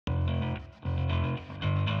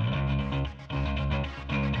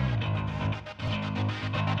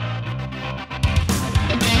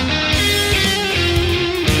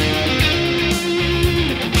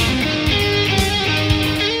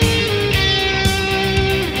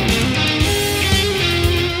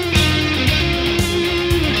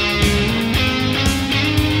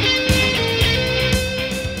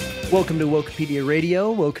Welcome to Wokepedia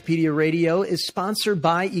Radio. Wokepedia Radio is sponsored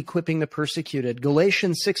by Equipping the Persecuted.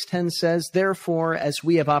 Galatians 6:10 says, "Therefore, as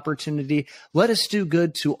we have opportunity, let us do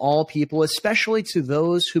good to all people, especially to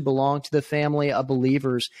those who belong to the family of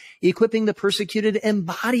believers." Equipping the Persecuted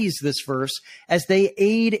embodies this verse as they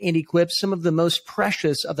aid and equip some of the most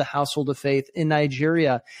precious of the household of faith in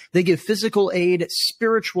Nigeria. They give physical aid,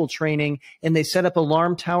 spiritual training, and they set up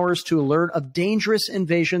alarm towers to alert of dangerous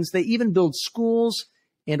invasions. They even build schools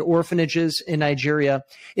and orphanages in Nigeria.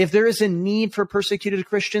 If there is a need for persecuted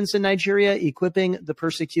Christians in Nigeria, Equipping the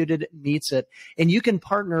Persecuted meets it. And you can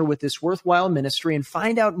partner with this worthwhile ministry and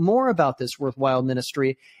find out more about this worthwhile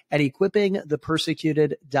ministry at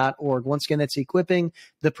equippingthepersecuted.org. Once again, that's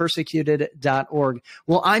equippingthepersecuted.org.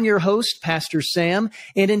 Well, I'm your host, Pastor Sam,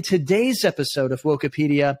 and in today's episode of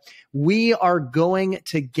Wokepedia, we are going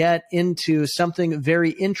to get into something very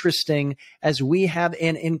interesting as we have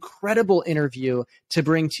an incredible interview to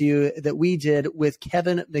bring to you that we did with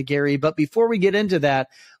Kevin McGary. But before we get into that,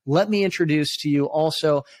 let me introduce to you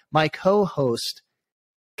also my co-host,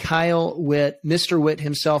 Kyle Witt, Mr. Witt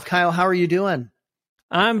himself. Kyle, how are you doing?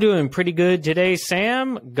 I'm doing pretty good today,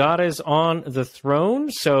 Sam. God is on the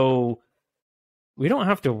throne, so we don't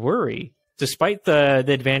have to worry. Despite the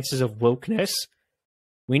advances of wokeness,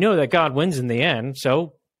 we know that God wins in the end,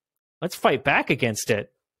 so let's fight back against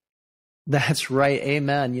it. That's right.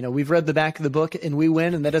 Amen. You know, we've read the back of the book and we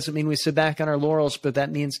win, and that doesn't mean we sit back on our laurels, but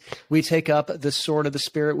that means we take up the sword of the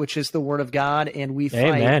Spirit, which is the Word of God, and we fight.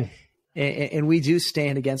 Amen. And we do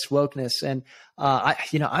stand against wokeness. And,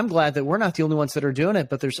 I'm glad that we're not the only ones that are doing it,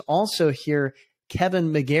 but there's also here,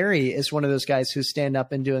 Kevin McGary is one of those guys who stand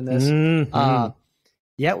up and doing this. Mm-hmm.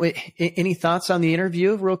 Any thoughts on the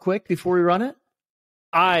interview real quick before we run it?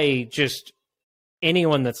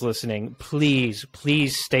 Anyone that's listening, please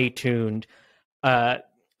stay tuned.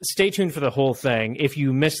 Stay tuned for the whole thing. If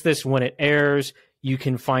you miss this when it airs, you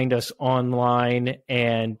can find us online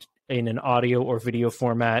and in an audio or video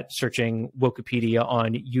format, searching Wokepedia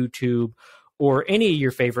on YouTube or any of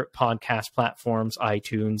your favorite podcast platforms,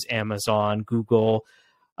 iTunes, Amazon, Google,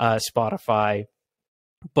 Spotify.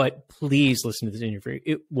 But please listen to this interview.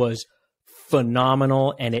 It was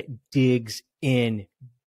phenomenal, and it digs in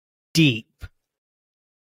deep.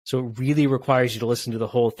 So it really requires you to listen to the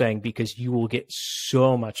whole thing because you will get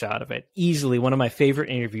so much out of it. Easily one of my favorite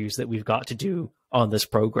interviews that we've got to do on this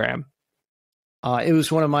program. It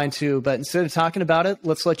was one of mine too, but instead of talking about it,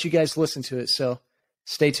 let's let you guys listen to it. So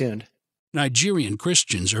stay tuned. Nigerian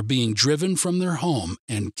Christians are being driven from their home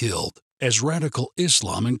and killed. As radical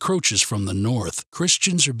Islam encroaches from the north,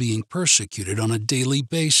 Christians are being persecuted on a daily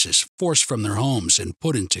basis, forced from their homes and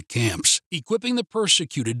put into camps. Equipping the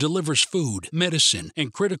Persecuted delivers food, medicine,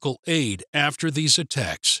 and critical aid after these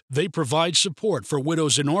attacks. They provide support for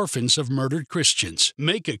widows and orphans of murdered Christians.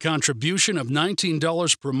 Make a contribution of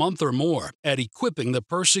 $19 per month or more at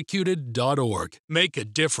equippingthepersecuted.org. Make a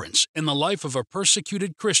difference in the life of a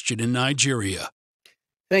persecuted Christian in Nigeria.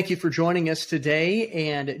 Thank you for joining us today.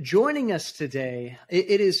 And joining us today,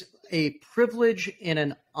 it is a privilege and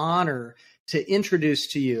an honor to introduce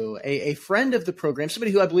to you a friend of the program,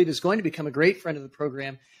 somebody who I believe is going to become a great friend of the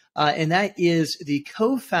program, and that is the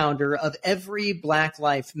co-founder of Every Black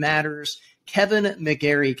Life Matters, Kevin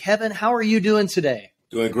McGary. Kevin, how are you doing today?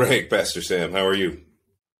 Doing great, Pastor Sam. How are you?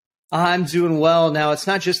 I'm doing well. Now, it's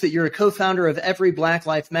not just that you're a co-founder of Every Black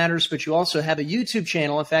Life Matters, but you also have a YouTube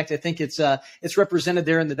channel. In fact, I think it's represented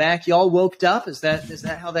there in the back. Y'all Woked Up. Is that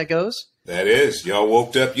how that goes? That is. Y'all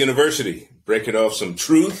Woked Up University. Breaking off some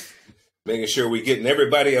truth, making sure we're getting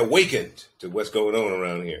everybody awakened to what's going on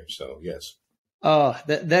around here. So, yes. Oh,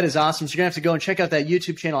 that is awesome. So you're going to have to go and check out that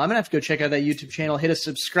YouTube channel. I'm going to have to go check out that YouTube channel, hit a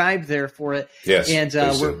subscribe there for it. Yes. And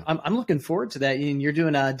I'm looking forward to that. And you're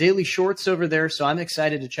doing daily shorts over there, so I'm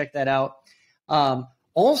excited to check that out.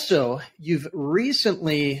 Also, you've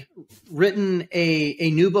recently written a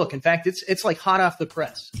new book. In fact, it's like hot off the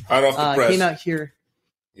press. Hot off the press. Came out here.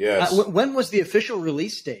 Yes. When was the official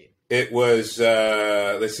release date? It was,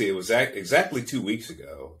 it was exactly 2 weeks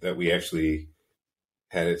ago that we actually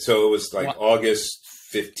had it. So it was like August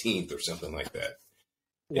 15th or something like that.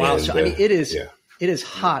 Wow. And, so it is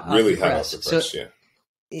hot off really the press. Hot off the press, so,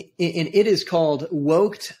 and it is called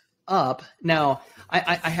Woked Up. Now,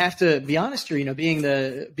 I have to be honest here, being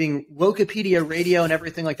Wokepedia Radio and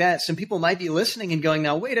everything like that, some people might be listening and going,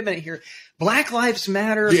 now, wait a minute here. Black Lives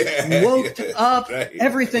Matter, Woked Up, right.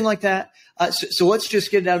 Everything like that. So let's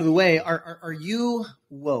just get it out of the way. Are you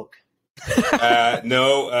woke?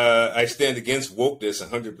 No, I stand against wokeness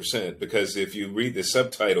 100% because if you read the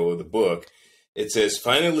subtitle of the book, it says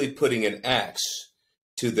finally putting an axe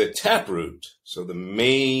to the taproot, so the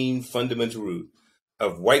main fundamental root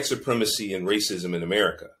of white supremacy and racism in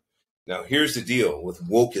America. Now, here's the deal with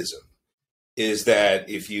wokeism is that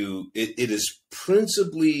it is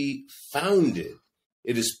principally founded,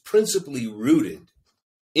 it is principally rooted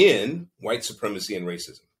in white supremacy and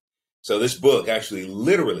racism. So this book actually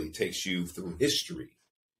literally takes you through history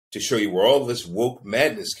to show you where all this woke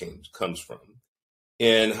madness comes from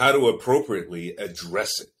and how to appropriately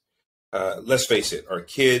address it. Let's face it, our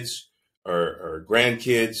kids, our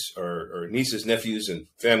grandkids, our nieces, nephews, and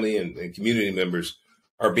family and community members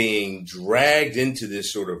are being dragged into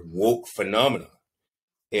this sort of woke phenomena.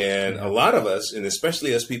 And a lot of us, and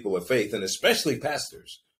especially us people of faith, and especially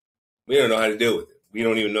pastors, we don't know how to deal with it. We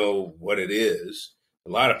don't even know what it is.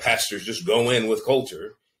 A lot of pastors just go in with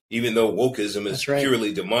culture, even though wokeism is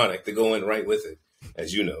purely demonic. They go in right with it.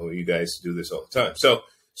 As you know, you guys do this all the time. So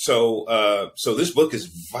this book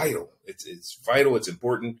is vital. It's vital. It's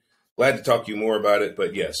important. Glad to talk to you more about it.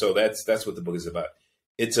 But yeah, so that's what the book is about.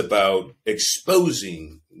 It's about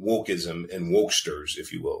exposing wokeism and wokesters,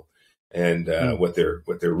 if you will, and what they're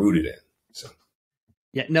rooted in. So.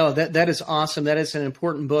 Yeah, no, that is awesome. That is an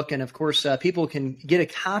important book. And of course, people can get a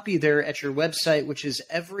copy there at your website, which is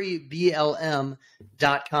everyblm.com.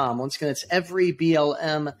 Once again, it's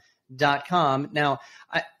everyblm.com. Now,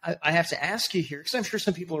 I have to ask you here, because I'm sure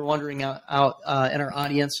some people are wondering out in our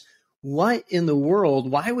audience, what in the world,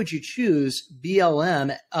 why would you choose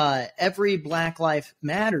BLM, Every Black Life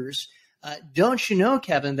Matters? Don't you know,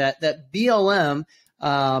 Kevin, that BLM,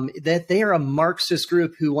 that they are a Marxist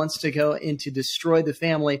group who wants to go in to destroy the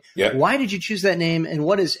family? Yep. Why did you choose that name, and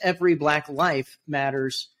what does Every Black Life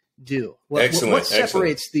Matters do? What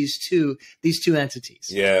separates these two entities?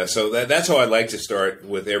 Yeah, so that's how I like to start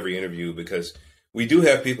with every interview, because we do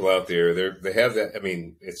have people out there, they have that. I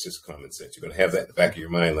mean, it's just common sense. You're going to have that in the back of your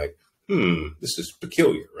mind, like, this is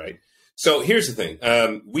peculiar, right? So here's the thing.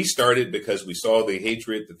 We started because we saw the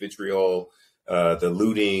hatred, the vitriol, the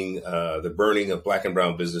looting, the burning of black and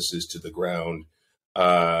brown businesses to the ground.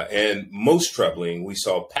 And most troubling, we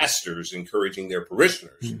saw pastors encouraging their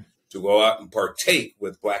parishioners to go out and partake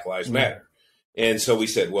with Black Lives Matter. And so we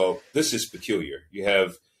said, well, this is peculiar. You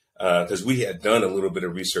have, because we had done a little bit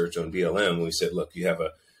of research on BLM. We said, look, you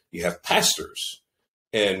have pastors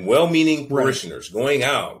and well-meaning parishioners going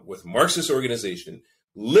out with Marxist organization,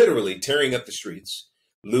 literally tearing up the streets,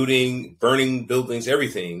 looting, burning buildings,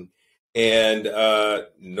 everything. And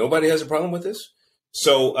nobody has a problem with this.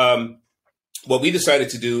 So what we decided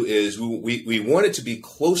to do is we wanted to be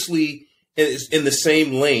closely in the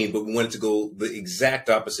same lane, but we wanted to go the exact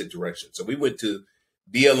opposite direction. So we went to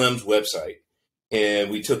BLM's website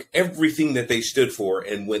and we took everything that they stood for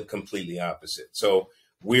and went completely opposite. So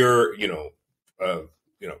we're,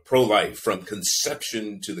 pro-life from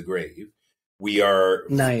conception to the grave. We are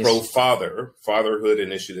pro-fatherhood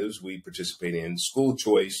initiatives we participate in, school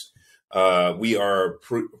choice. We are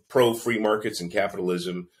pro-free markets and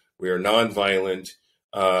capitalism. We are nonviolent.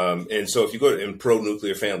 And so if you go to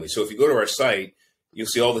pro-nuclear family. So if you go to our site, you'll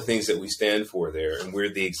see all the things that we stand for there. And we're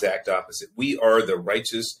the exact opposite. We are the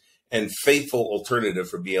righteous and faithful alternative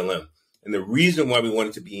for BLM. And the reason why we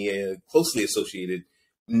wanted to be closely associated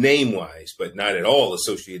name-wise, but not at all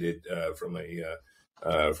associated from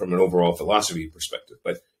an overall philosophy perspective,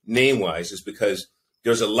 but name-wise is because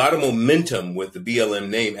there's a lot of momentum with the BLM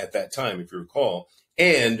name at that time, if you recall,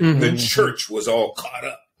 and the church was all caught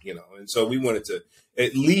up, and so we wanted to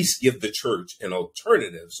at least give the church an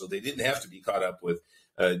alternative so they didn't have to be caught up with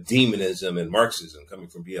demonism and Marxism coming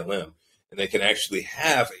from BLM, and they can actually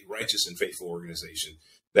have a righteous and faithful organization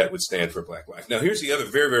that would stand for Black life. Now, here's the other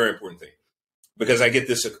very, very important thing, because I get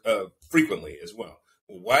this frequently as well.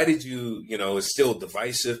 Why did you, it's still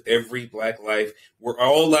divisive, every Black life, where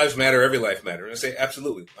all lives matter, every life matter. And I say,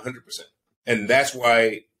 absolutely, 100%. And that's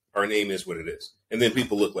why our name is what it is. And then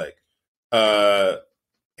people look like,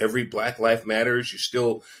 every Black life matters. You're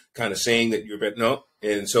still kind of saying that you're better. No.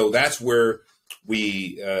 And so that's where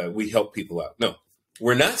we help people out. No,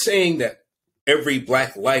 we're not saying that every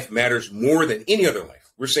Black life matters more than any other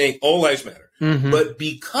life. We're saying all lives matter. But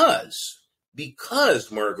because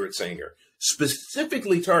Margaret Sanger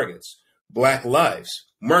specifically targets Black lives,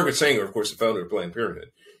 Margaret Sanger, of course, the founder of Planned Parenthood,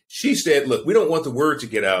 she said, look, we don't want the word to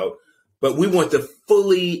get out, but we want to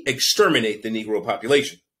fully exterminate the Negro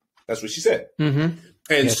population. That's what she said. And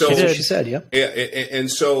yes, so she said, yeah. And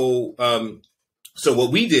so, so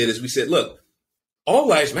what we did is we said, look, all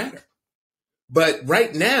lives matter. But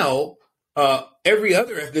right now, every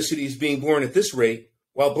other ethnicity is being born at this rate,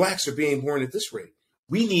 while Blacks are being born at this rate.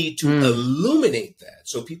 We need to illuminate that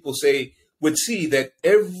so people would see that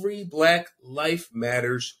every Black life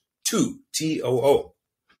matters too, TOO.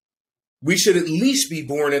 we should at least be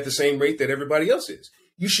born at the same rate that everybody else is.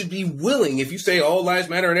 You should be willing, if you say all lives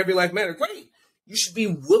matter and every life matters, great. You should be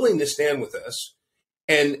willing to stand with us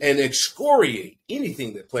and excoriate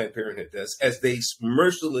anything that Planned Parenthood does as they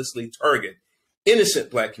mercilessly target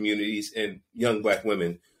innocent Black communities and young Black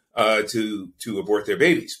women to abort their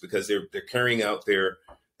babies, because they're carrying out their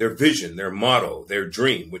vision, their motto, their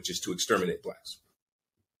dream, which is to exterminate Blacks.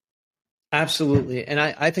 Absolutely. And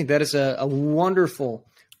I think that is a wonderful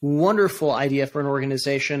idea for an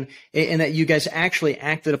organization, and that you guys actually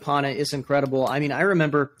acted upon it is incredible. I mean, I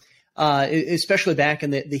remember, especially back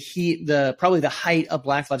in probably the height of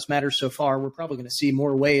Black Lives Matter so far, we're probably going to see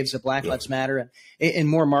more waves of Black Lives Matter and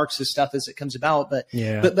more Marxist stuff as it comes about. But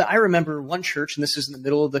I remember one church, and this is in the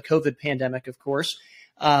middle of the COVID pandemic, of course,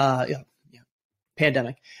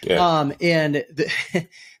 pandemic. Yeah. And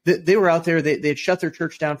they were out there. They had shut their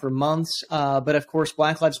church down for months. But of course,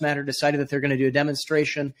 Black Lives Matter decided that they're going to do a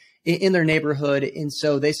demonstration in their neighborhood. And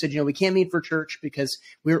so they said, we can't meet for church because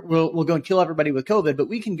we'll go and kill everybody with COVID, but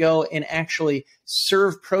we can go and actually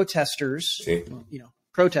serve protesters,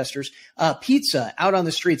 pizza out on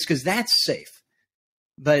the streets, because that's safe.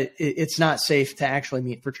 But it's not safe to actually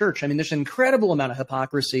meet for church. I mean, there's an incredible amount of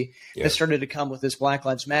hypocrisy that started to come with this Black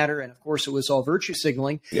Lives Matter. And of course, it was all virtue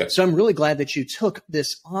signaling. Yeah. So I'm really glad that you took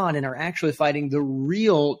this on and are actually fighting the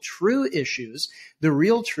real true issues, the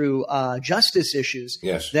real true justice issues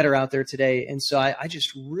that are out there today. And so I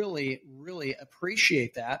just really, really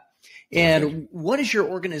appreciate that. And what is your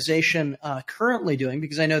organization currently doing?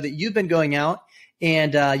 Because I know that you've been going out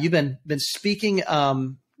and you've been speaking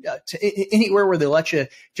to anywhere where they let you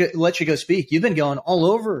go speak. You've been going all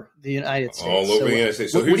over the United States. All over the United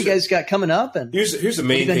States. So what do you guys got coming up? And here's the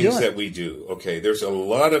main things that we do. Okay, there's a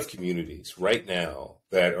lot of communities right now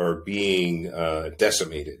that are being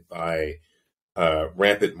decimated by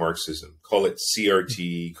rampant Marxism. Call it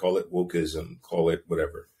CRT, call it wokeism, call it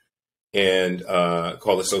whatever, and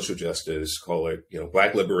call it social justice, call it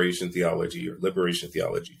Black liberation theology or liberation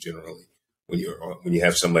theology generally. When you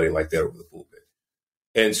have somebody like that over the pulpit.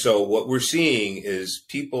 And so what we're seeing is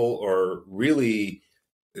people are really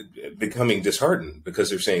becoming disheartened because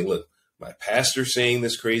they're saying, look, my pastor's saying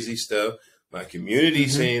this crazy stuff. My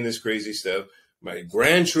community's saying this crazy stuff. My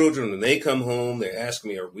grandchildren, when they come home, they ask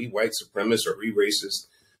me, are we white supremacists? Are we racist?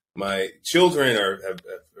 My children have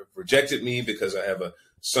rejected me because I have a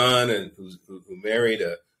son and who married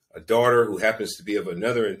a daughter who happens to be of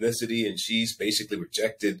another ethnicity, and she's basically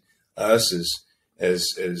rejected us as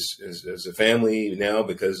a family now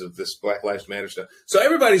because of this Black Lives Matter stuff. So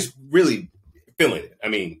everybody's really feeling it. I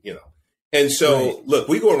mean, and so look,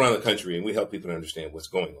 we go around the country and we help people to understand what's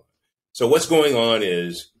going on. So what's going on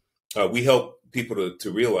is we help people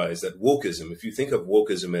to realize that wokeism, if you think of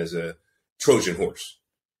wokeism as a Trojan horse,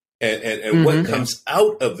 and what comes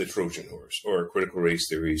out of the Trojan horse, or critical race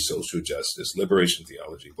theory, social justice, liberation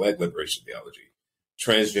theology, Black liberation theology,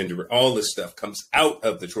 transgender, all this stuff comes out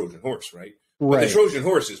of the Trojan horse, right? But the Trojan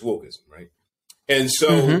horse is wokeism, right? And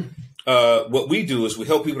so what we do is we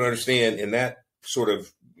help people to understand in that sort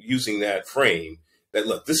of using that frame that,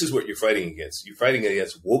 look, this is what you're fighting against. You're fighting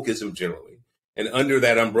against wokeism generally. And under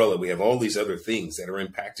that umbrella, we have all these other things that are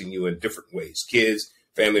impacting you in different ways, kids,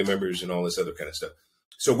 family members, and all this other kind of stuff.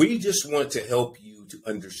 So we just want to help you to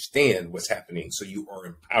understand what's happening so you are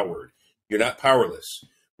empowered. You're not powerless.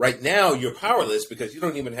 Right now, you're powerless because you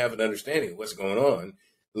don't even have an understanding of what's going on,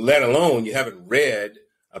 let alone you haven't read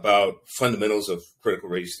about fundamentals of critical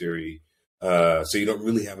race theory. So you don't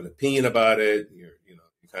really have an opinion about it. You're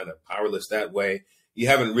kind of powerless that way. You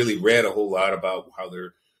haven't really read a whole lot about how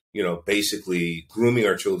they're, basically grooming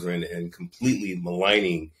our children and completely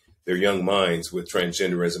maligning their young minds with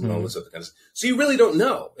transgenderism and all this other kind of stuff. So you really don't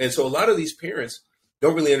know. And so a lot of these parents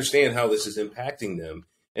don't really understand how this is impacting them.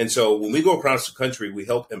 And so when we go across the country, we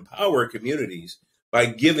help empower communities by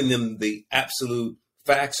giving them the absolute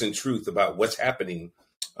facts and truth about what's happening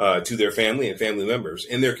to their family and family members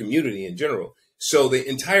in their community in general. So the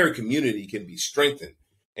entire community can be strengthened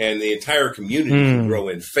and the entire community can grow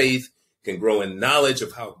in faith, can grow in knowledge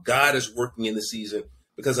of how God is working in the season.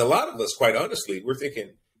 Because a lot of us, quite honestly, we're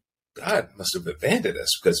thinking, God must have abandoned us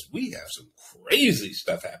because we have some crazy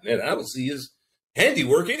stuff happening. I don't see his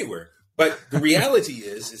handiwork anywhere. But the reality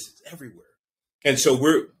is it's everywhere. And so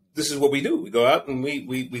this is what we do. We go out and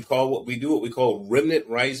we call what we call Remnant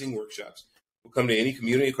Rising workshops. We'll come to any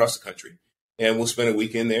community across the country and we'll spend a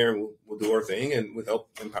weekend there and we'll do our thing and we'll help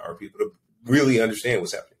empower people to really understand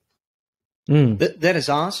what's happening. That is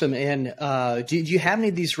awesome. And do you have any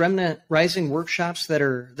of these Remnant Rising workshops that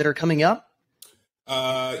are coming up?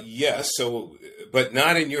 Yes. So, but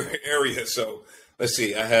not in your area. So let's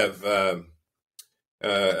see. I have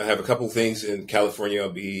I have a couple of things in California.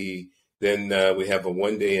 Then we have a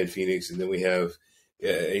 1 day in Phoenix, and then we have,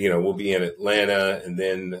 we'll be in Atlanta, and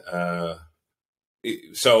then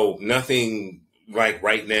so nothing like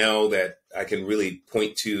right now that I can really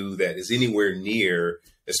point to that is anywhere near,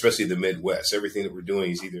 especially the Midwest. Everything that we're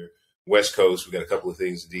doing is either West Coast. We've got a couple of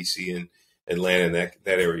things in DC and Atlanta and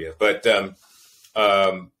that area. But and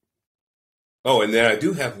then I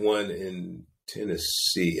do have one in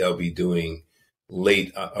Tennessee. I'll be doing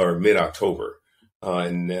late or mid-October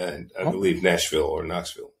in I believe Nashville or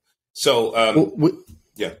Knoxville. So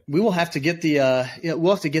we will have to get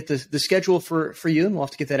the schedule for you, and we'll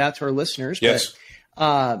have to get that out to our listeners. Yes.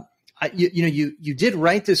 But, you did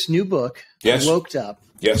write this new book, yes. Woked Up.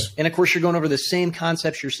 Yes. And of course, you're going over the same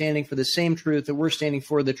concepts. You're standing for the same truth that we're standing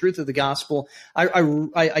for, the truth of the gospel.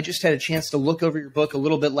 I just had a chance to look over your book a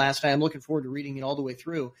little bit last night. I'm looking forward to reading it all the way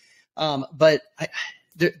through. But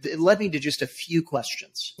it led me to just a few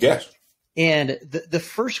questions. Yes. And the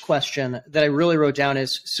first question that I really wrote down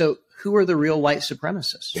is, so who are the real white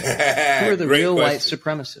supremacists? Who are the real white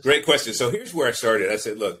supremacists? Great question. So here's where I started. I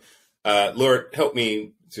said, look, Lord, help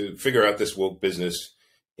me to figure out this woke business.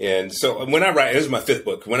 And so when I write, this is my 5th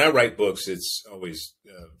book. When I write books, it's always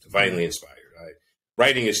divinely inspired.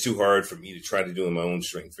 Writing is too hard for me to try to do in my own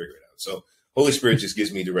strength, figure it out. So Holy Spirit just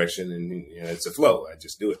gives me direction, and it's a flow. I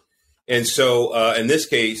just do it. And so in this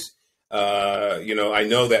case, I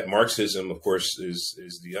know that Marxism, of course,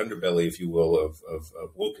 is the underbelly, if you will, of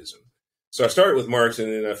wokeism. So I started with Marx,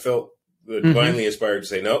 and then I felt divinely inspired to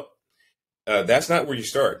say, no, that's not where you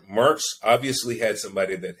start. Marx obviously had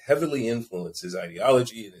somebody that heavily influenced his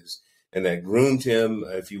ideology and that groomed him,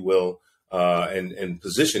 if you will, and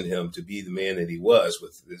positioned him to be the man that he was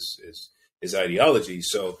with his ideology.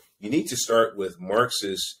 So you need to start with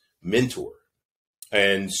Marx's mentor.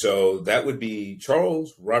 And so that would be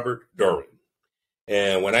Charles Robert Darwin.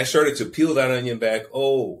 And when I started to peel that onion back,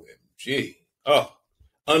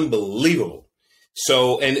 unbelievable.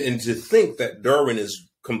 So, and to think that Darwin is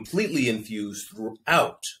completely infused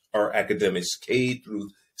throughout our academics, K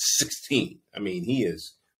through 16. I mean, he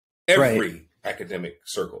is every academic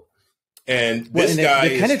circle. And this guy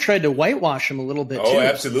they kind of tried to whitewash him a little bit, too. Oh,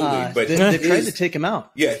 absolutely. But they tried to take him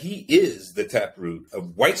out. Yeah, he is the taproot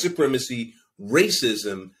of white supremacy,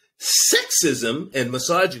 racism, sexism and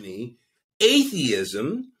misogyny,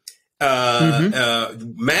 atheism,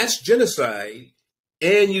 mass genocide,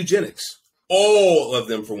 and eugenics. All of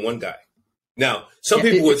them from one guy. Now, some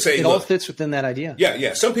people would say, it all fits within that idea.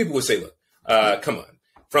 Yeah. Some people would say, look, come on.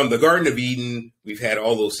 From the Garden of Eden, we've had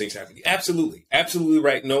all those things happening. Absolutely. Absolutely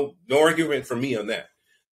right. No argument from me on that.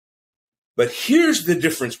 But here's the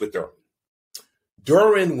difference with Darwin.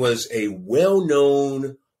 Darwin was a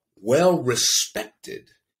well-known, well-respected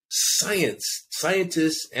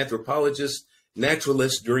scientist, anthropologist,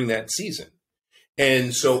 naturalist during that season.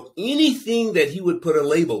 And so anything that he would put a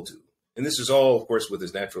label to, and this is all, of course, with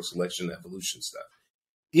his natural selection, evolution stuff,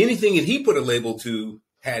 anything that he put a label to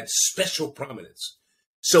had special prominence.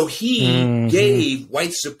 So he gave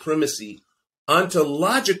white supremacy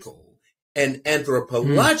ontological and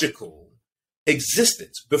anthropological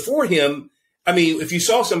existence. Before him, I mean, if you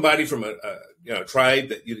saw somebody from a tribe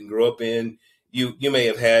that you didn't grow up in, you may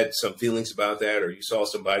have had some feelings about that, or you saw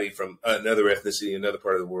somebody from another ethnicity, another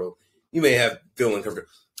part of the world, you may have feel uncomfortable.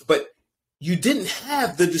 But you didn't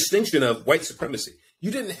have the distinction of white supremacy.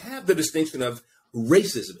 You didn't have the distinction of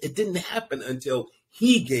racism. It didn't happen until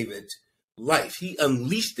he gave it life. He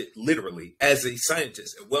unleashed it literally as a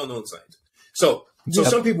scientist, a well-known scientist. So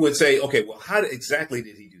some people would say, okay, well, how exactly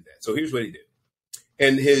did he do that? So here's what he did.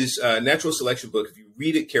 In his natural selection book, if you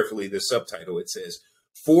read it carefully, the subtitle, it says,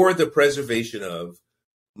 "For the preservation of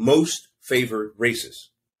most favored races."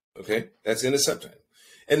 Okay, that's in the subtitle.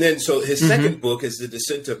 And then, so his second book is The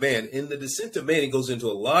Descent of Man. In The Descent of Man, he goes into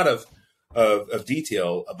a lot of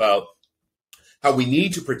detail about how we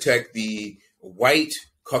need to protect the white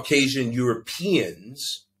Caucasian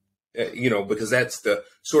Europeans, because that's the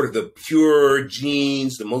sort of the pure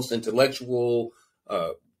genes, the most intellectual,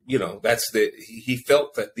 he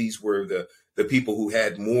felt that these were the people who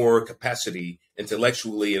had more capacity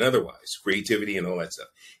intellectually and otherwise, creativity and all that stuff.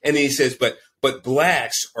 And then he says, but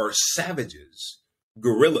blacks are savages,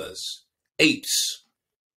 gorillas, apes,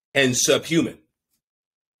 and subhuman.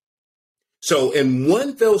 So in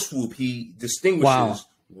one fell swoop, he distinguishes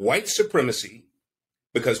white supremacy,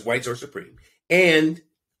 because whites are supreme, and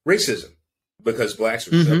racism, because blacks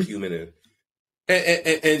are subhuman.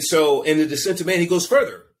 And so in The Descent of Man, he goes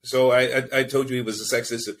further. So I told you he was a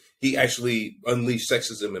sexist. He actually unleashed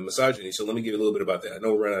sexism and misogyny. So let me give you a little bit about that. I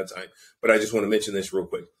know we're running out of time, but I just want to mention this real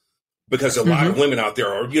quick. because a lot of women out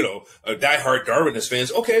there are, diehard Darwinist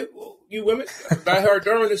fans. Okay, well, you women, diehard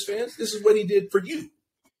Darwinist fans, this is what he did for you.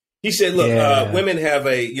 He said, look, women have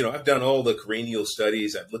I've done all the cranial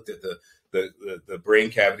studies. I've looked at the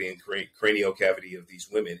brain cavity and cranial cavity of these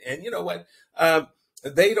women. And you know what?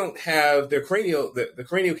 They don't have the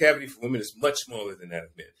cranial cavity for women is much smaller than that of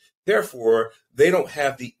men. Therefore, they don't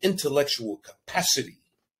have the intellectual capacity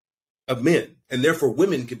of men, and therefore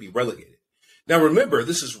women can be relegated. Now, remember,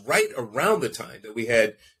 this is right around the time that we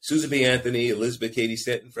had Susan B. Anthony, Elizabeth Cady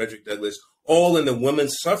Stanton, Frederick Douglass, all in the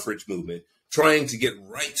women's suffrage movement, trying to get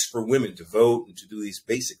rights for women to vote and to do these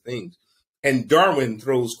basic things. And Darwin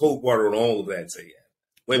throws cold water on all of that and say,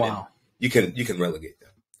 women, you can relegate them.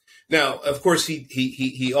 Now, of course,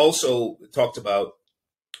 he also talked about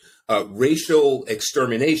racial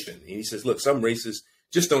extermination. And he says, look, some races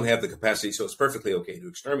just don't have the capacity, so it's perfectly okay to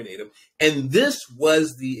exterminate them. And this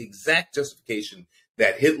was the exact justification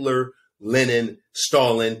that Hitler, Lenin,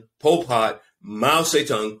 Stalin, Pol Pot, Mao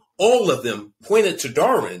Zedong, all of them pointed to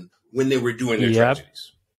Darwin when they were doing their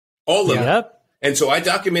tragedies. All of them. And so I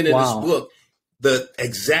documented in this book the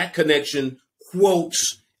exact connection,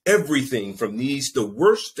 quotes, everything from the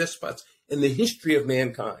worst despots in the history of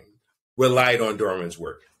mankind relied on Darwin's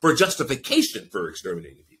work for justification for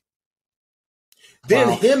exterminating people.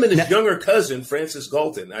 Then him and his younger cousin, Francis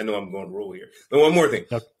Galton, I know I'm going to roll here, but one more thing.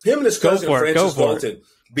 Him and his cousin, Francis Galton,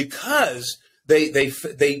 because they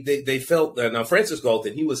felt, now Francis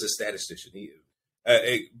Galton, he was a statistician,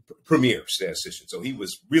 a premier statistician. So he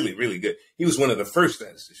was really, really good. He was one of the first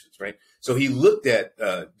statisticians, right? So he looked at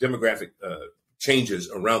demographic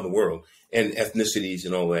changes around the world and ethnicities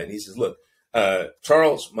and all that. And he says, look,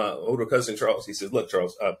 Charles, my older cousin Charles, he says, look,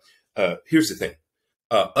 Charles, here's the thing.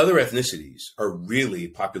 Other ethnicities are really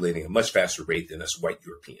populating at a much faster rate than us white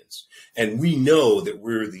Europeans. And we know that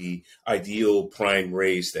we're the ideal prime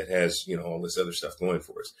race that has, all this other stuff going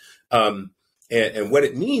for us. And what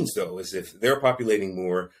it means, though, is if they're populating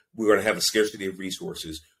more, we're going to have a scarcity of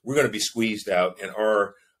resources. We're going to be squeezed out, and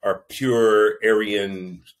our pure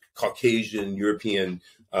Aryan, Caucasian, European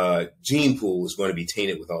gene pool is going to be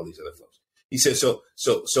tainted with all these other folks. He says,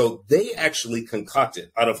 so they actually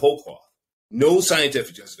concocted out of whole cloth, no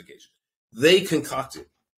scientific justification. They concocted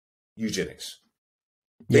eugenics.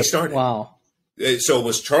 They started. Wow. So it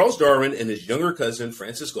was Charles Darwin and his younger cousin,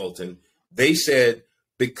 Francis Galton. They said,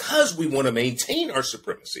 because we want to maintain our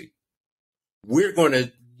supremacy, we're going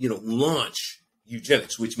to, launch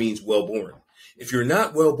eugenics, which means well-born. If you're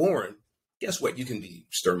not well-born, guess what? You can be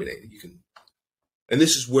exterminated. And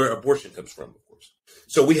this is where abortion comes from, of course.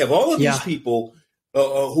 So we have all of these people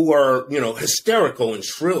who are, hysterical and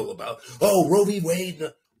shrill about, Roe v.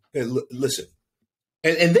 Wade. Listen,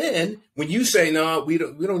 and then when you say, no, we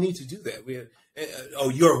don't need to do that.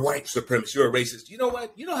 You're a white supremacist. You're a racist. You know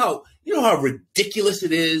what? You know how ridiculous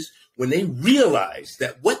it is when they realize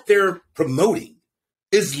that what they're promoting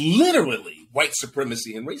is literally white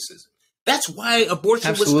supremacy and racism. That's why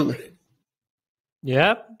abortion was started.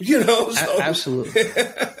 Yep. Absolutely.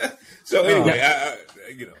 So anyway,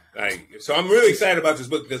 so I'm really excited about this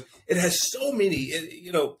book because it has so many,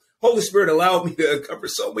 Holy Spirit allowed me to cover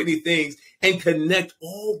so many things and connect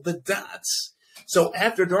all the dots. So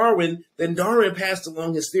after Darwin, then Darwin passed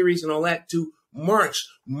along his theories and all that to Marx.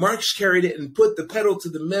 Marx carried it and put the pedal to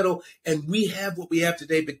the metal, and we have what we have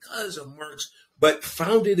today because of Marx, but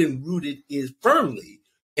founded and rooted is firmly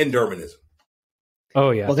in Darwinism.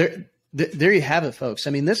 Oh yeah. Well, there you have it, folks. I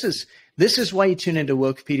mean, this is why you tune into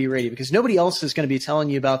Wokepedia Radio, because nobody else is going to be telling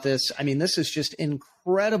you about this. I mean, this is just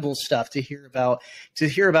incredible stuff to hear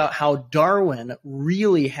about how Darwin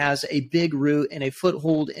really has a big root and a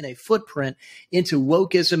foothold and a footprint into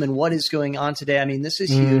wokeism and what is going on today. I mean, this is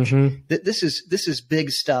huge. This is big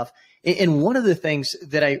stuff. And one of the things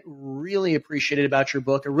that I really appreciated about your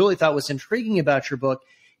book, I really thought was intriguing about your book,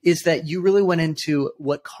 is that you really went into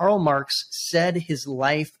what Karl Marx said his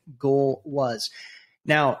life goal was.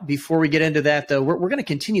 Now, before we get into that, though, we're going to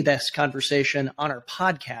continue this conversation on our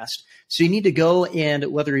podcast. So you need to go,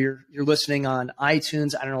 and whether you're listening on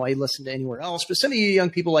iTunes, I don't know why you listen to anywhere else, but some of you young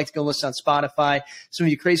people like to go listen on Spotify. Some of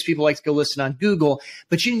you crazy people like to go listen on Google.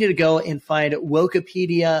 But you need to go and find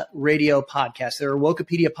Wokepedia Radio Podcast. There are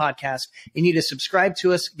Wokepedia podcasts. You need to subscribe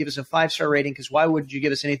to us, give us a 5-star rating, because why would you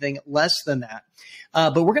give us anything less than that?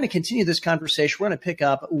 But we're going to continue this conversation. We're going to pick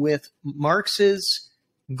up with Marx's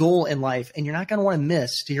goal in life, and you're not going to want to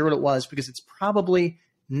miss to hear what it was, because it's probably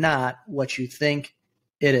not what you think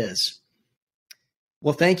it is.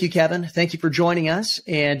 Well, thank you, Kevin. Thank you for joining us,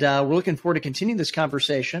 and we're looking forward to continuing this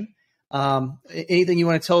conversation. Anything you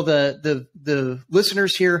want to tell the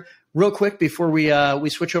listeners here real quick before we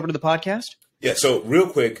switch over to the podcast? Yeah. So real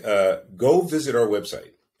quick, go visit our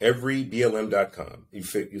website, everyblm.com.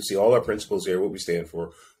 You'll see all our principles there, what we stand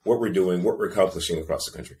for, what we're doing, what we're accomplishing across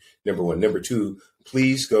the country. Number one. Number two,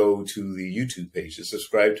 please go to the YouTube page and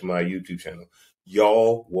subscribe to my YouTube channel.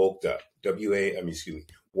 Y'all Woked Up.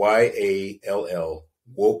 YALL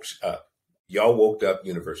Woked Up. Y'all Woked Up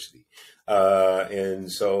University.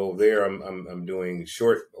 And so there I'm doing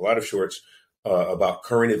a lot of shorts about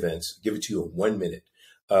current events. Give it to you in 1 minute.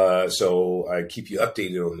 So I keep you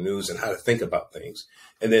updated on the news and how to think about things.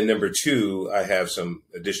 And then number two, I have some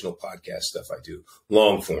additional podcast stuff I do,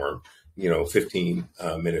 long form, 15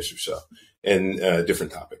 minutes or so, and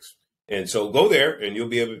different topics. And so go there, and you'll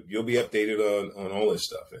be updated on all this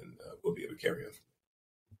stuff, and we'll be able to carry on.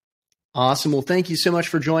 Awesome. Well, thank you so much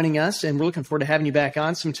for joining us, and we're looking forward to having you back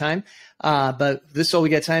on sometime. But this is all we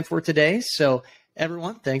got time for today. So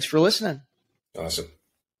everyone, thanks for listening. Awesome.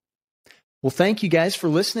 Well, thank you guys for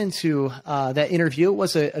listening to that interview. It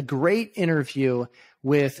was a great interview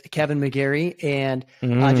with Kevin McGary. And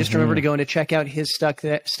just remember to go and to check out his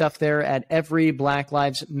stuff there at Every Black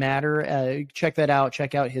Lives Matter. Check that out.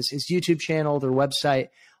 Check out his YouTube channel, their website,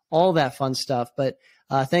 all that fun stuff. But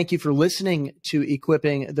thank you for listening to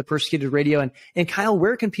Equipping the Persecuted Radio. And Kyle,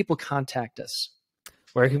 where can people contact us?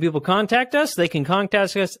 Where can people contact us? They can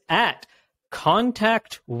contact us at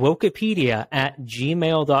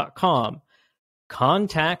contactwokepedia@gmail.com.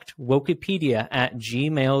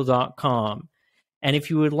 contactwokepedia@gmail.com. And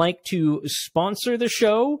if you would like to sponsor the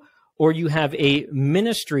show, or you have a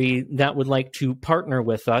ministry that would like to partner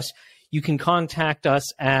with us, you can contact us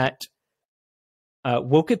at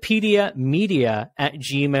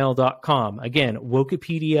wokepediamedia@gmail.com. Again,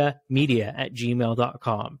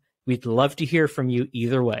 wokepediamedia@gmail.com. We'd love to hear from you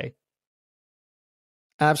either way.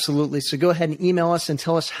 Absolutely. So go ahead and email us and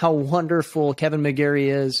tell us how wonderful Kevin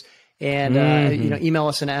McGary is. And, email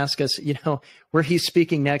us and ask us, where he's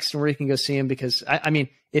speaking next and where you can go see him. Because, I mean,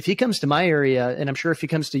 if he comes to my area, and I'm sure if he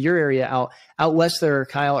comes to your area out west there,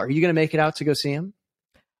 Kyle, are you going to make it out to go see him?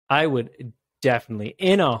 I would definitely,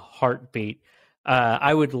 in a heartbeat.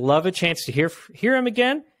 I would love a chance to hear him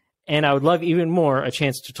again. And I would love even more a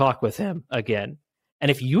chance to talk with him again. And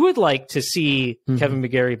if you would like to see Kevin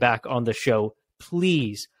McGary back on the show,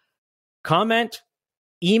 please comment,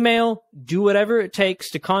 email, do whatever it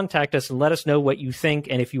takes to contact us and let us know what you think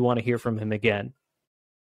and if you want to hear from him again.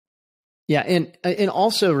 Yeah, and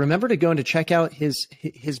also remember to go and to check out his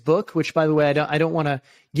book, which, by the way, I don't want to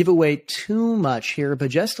give away too much here,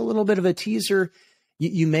 but just a little bit of a teaser.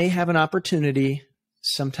 You may have an opportunity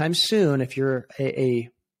sometime soon, if you're a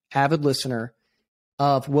avid listener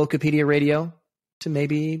of Wokepedia Radio, to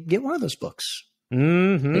maybe get one of those books.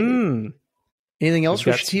 Anything else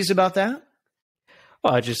we should tease about that?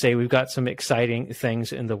 Well, I'll just say we've got some exciting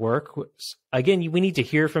things in the work. Again, we need to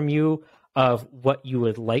hear from you of what you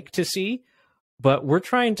would like to see, but we're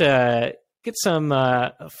trying to get some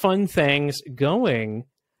fun things going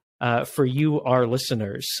for you, our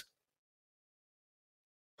listeners.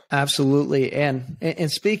 Absolutely. And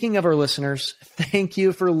speaking of our listeners, thank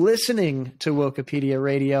you for listening to Wokepedia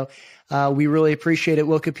Radio. We really appreciate it.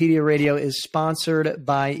 Wokepedia Radio is sponsored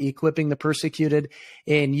by Equipping the Persecuted,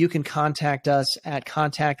 and you can contact us at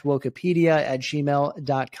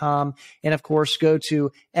contactwokepedia@gmail.com. And of course, go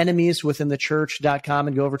to enemieswithinthechurch.com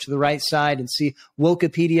and go over to the right side and see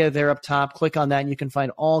Wokepedia there up top. Click on that and you can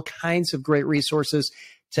find all kinds of great resources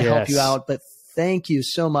to help you out. But thank you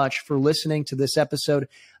so much for listening to this episode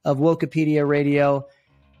of Wokepedia Radio.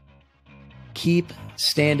 Keep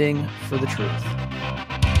standing for the truth.